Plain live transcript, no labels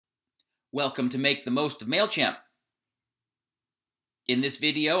Welcome to Make the Most of Mailchimp. In this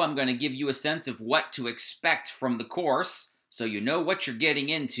video, I'm going to give you a sense of what to expect from the course so you know what you're getting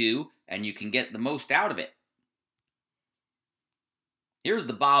into and you can get the most out of it. Here's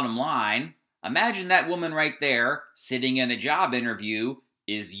the bottom line. Imagine that woman right there sitting in a job interview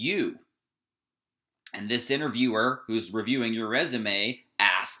is you. And this interviewer who's reviewing your resume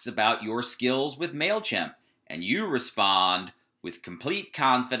asks about your skills with Mailchimp, and you respond with complete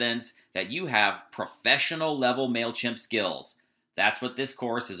confidence that you have professional level Mailchimp skills. That's what this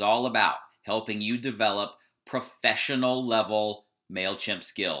course is all about, helping you develop professional level Mailchimp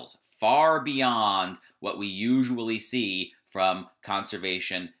skills, far beyond what we usually see from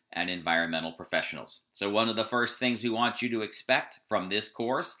conservation and environmental professionals. So one of the first things we want you to expect from this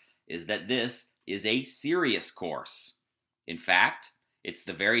course is that this is a serious course. In fact, it's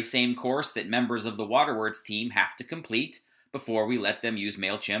the very same course that members of the WaterWords team have to complete before we let them use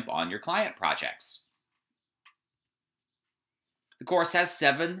Mailchimp on your client projects. The course has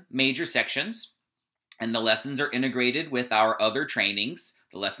 7 major sections, and the lessons are integrated with our other trainings.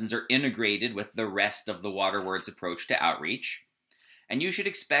 The lessons are integrated with the rest of the WaterWords approach to outreach. And you should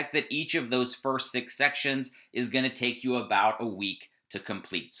expect that each of those first 6 sections is going to take you about a week to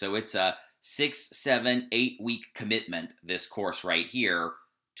complete. So it's a 6, 7, 8-week commitment, this course right here,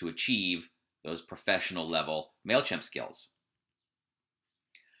 to achieve those professional level Mailchimp skills.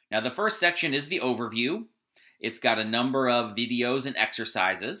 Now, the first section is the overview. It's got a number of videos and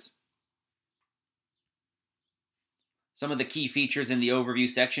exercises. Some of the key features in the overview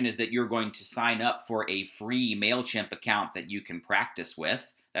section is that you're going to sign up for a free Mailchimp account that you can practice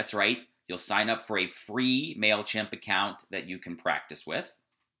with. That's right, you'll sign up for a free Mailchimp account that you can practice with.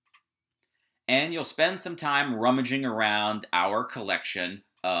 And you'll spend some time rummaging around our collection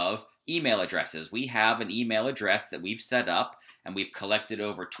of email addresses. We have an email address that we've set up, and we've collected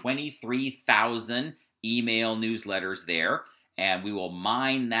over 23,000 email newsletters there, and we will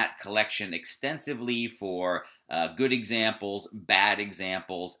mine that collection extensively for good examples, bad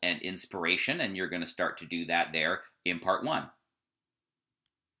examples, and inspiration, and you're going to start to do that there in Part 1.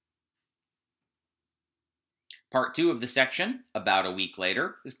 Part 2 of the section, about a week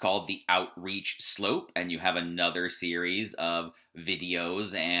later, is called the Outreach Slope, and you have another series of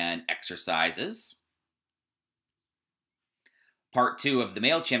videos and exercises. Part 2 of the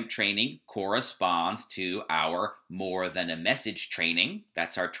Mailchimp training corresponds to our More Than a Message training.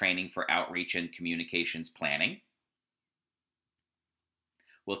 That's our training for outreach and communications planning.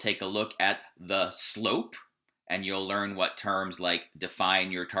 We'll take a look at the slope, and you'll learn what terms like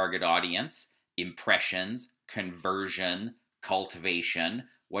define your target audience, impressions, conversion, cultivation,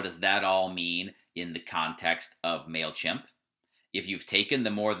 what does that all mean in the context of Mailchimp? If you've taken the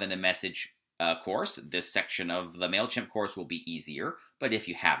More Than a Message course, this section of the Mailchimp course will be easier, but if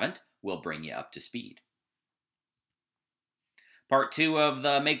you haven't, we'll bring you up to speed. Part 2 of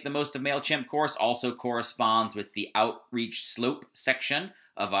the Make the Most of Mailchimp course also corresponds with the Outreach Slope section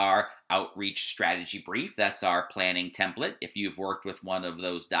of our Outreach Strategy Brief. That's our planning template. If you've worked with one of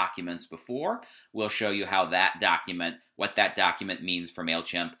those documents before, we'll show you how that document, what that document means for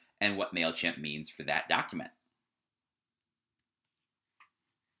Mailchimp and what Mailchimp means for that document.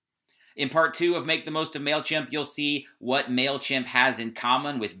 In Part 2 of Make the Most of Mailchimp, you'll see what Mailchimp has in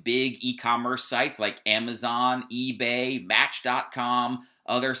common with big e-commerce sites like Amazon, eBay, Match.com,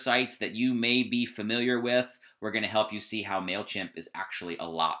 other sites that you may be familiar with. We're going to help you see how Mailchimp is actually a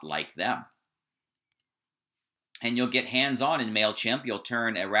lot like them. And you'll get hands-on in Mailchimp. You'll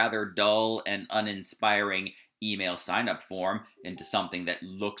turn a rather dull and uninspiring email sign-up form into something that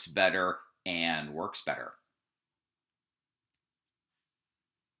looks better and works better.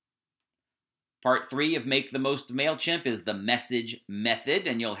 Part 3 of Make the Most of Mailchimp is the message method,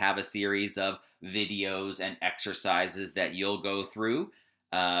 and you'll have a series of videos and exercises that you'll go through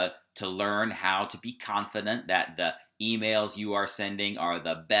to learn how to be confident that the emails you are sending are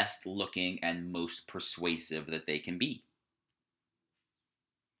the best looking and most persuasive that they can be.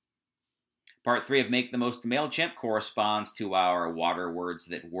 Part 3 of Make the Most of Mailchimp corresponds to our WaterWords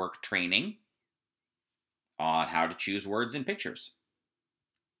That Work training on how to choose words in pictures.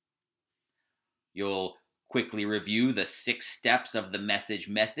 You'll quickly review the 6 steps of the message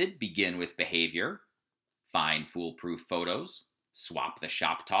method. Begin with behavior, find foolproof photos, swap the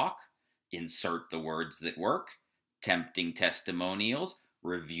shop talk, insert the words that work, tempting testimonials,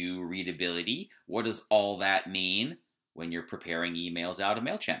 review readability. What does all that mean when you're preparing emails out of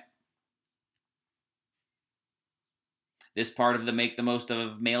Mailchimp? This part of the Make the Most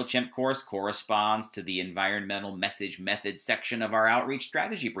of Mailchimp course corresponds to the Environmental Message Method section of our Outreach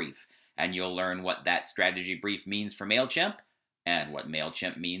Strategy Brief. And you'll learn what that strategy brief means for Mailchimp, and what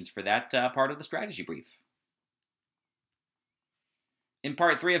Mailchimp means for that part of the strategy brief. In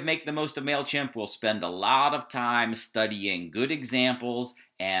part 3 of Make the Most of Mailchimp, we'll spend a lot of time studying good examples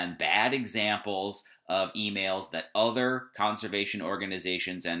and bad examples of emails that other conservation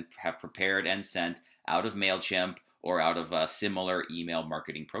organizations have prepared and sent out of Mailchimp or out of similar email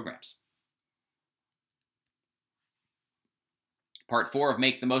marketing programs. Part 4 of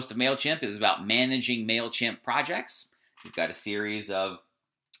Make the Most of Mailchimp is about managing Mailchimp projects. We've got a series of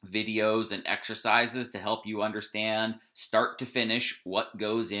videos and exercises to help you understand, start to finish, what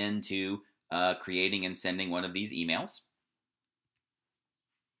goes into creating and sending one of these emails.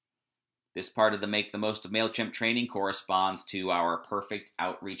 This part of the Make the Most of Mailchimp training corresponds to our Perfect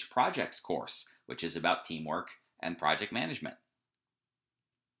Outreach Projects course, which is about teamwork and project management.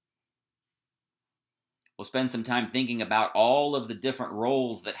 We'll spend some time thinking about all of the different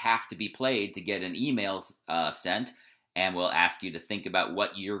roles that have to be played to get an email sent, and we'll ask you to think about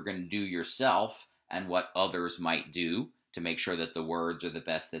what you're going to do yourself and what others might do to make sure that the words are the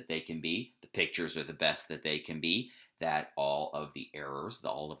best that they can be, the pictures are the best that they can be, that all of the errors,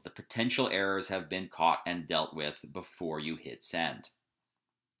 all of the potential errors have been caught and dealt with before you hit send.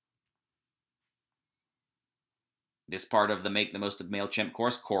 This part of the Make the Most of Mailchimp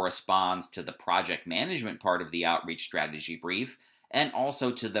course corresponds to the project management part of the outreach strategy brief, and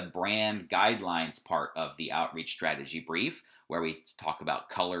also to the brand guidelines part of the outreach strategy brief, where we talk about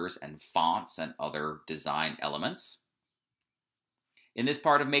colors and fonts and other design elements. In this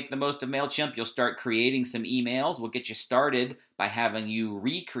part of Make the Most of Mailchimp, you'll start creating some emails. We'll get you started by having you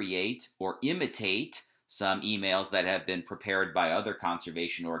recreate or imitate some emails that have been prepared by other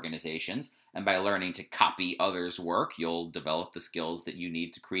conservation organizations. And by learning to copy others' work, you'll develop the skills that you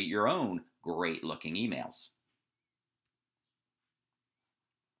need to create your own great-looking emails.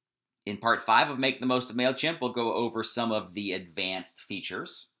 In part 5 of Make the Most of Mailchimp, we'll go over some of the advanced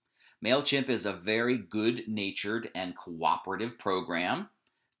features. Mailchimp is a very good-natured and cooperative program.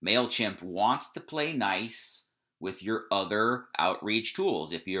 Mailchimp wants to play nice with your other outreach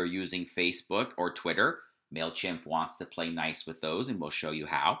tools. If you're using Facebook or Twitter, Mailchimp wants to play nice with those, and we'll show you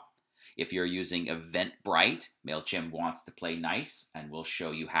how. If you're using Eventbrite, Mailchimp wants to play nice, and we'll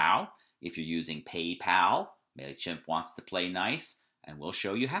show you how. If you're using PayPal, Mailchimp wants to play nice, and we'll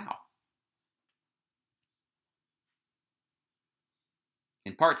show you how.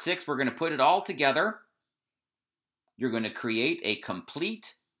 In part 6, we're going to put it all together. You're going to create a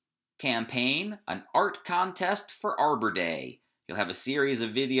complete campaign, an art contest for Arbor Day. You'll have a series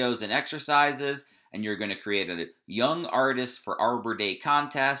of videos and exercises, and you're going to create a Young Artist for Arbor Day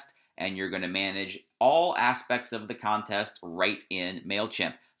contest, and you're going to manage all aspects of the contest right in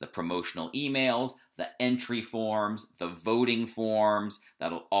Mailchimp. The promotional emails, the entry forms, the voting forms,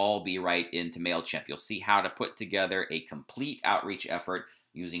 that'll all be right into Mailchimp. You'll see how to put together a complete outreach effort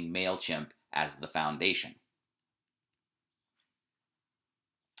using Mailchimp as the foundation.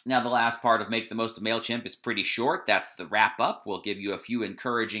 Now, the last part of Make the Most of Mailchimp is pretty short. That's the wrap-up. We'll give you a few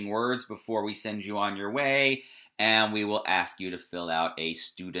encouraging words before we send you on your way, and we will ask you to fill out a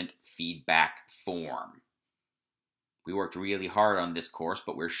student feedback form. We worked really hard on this course,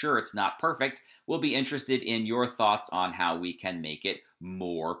 but we're sure it's not perfect. We'll be interested in your thoughts on how we can make it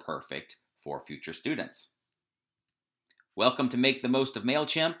more perfect for future students. Welcome to Make the Most of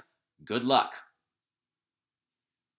Mailchimp. Good luck.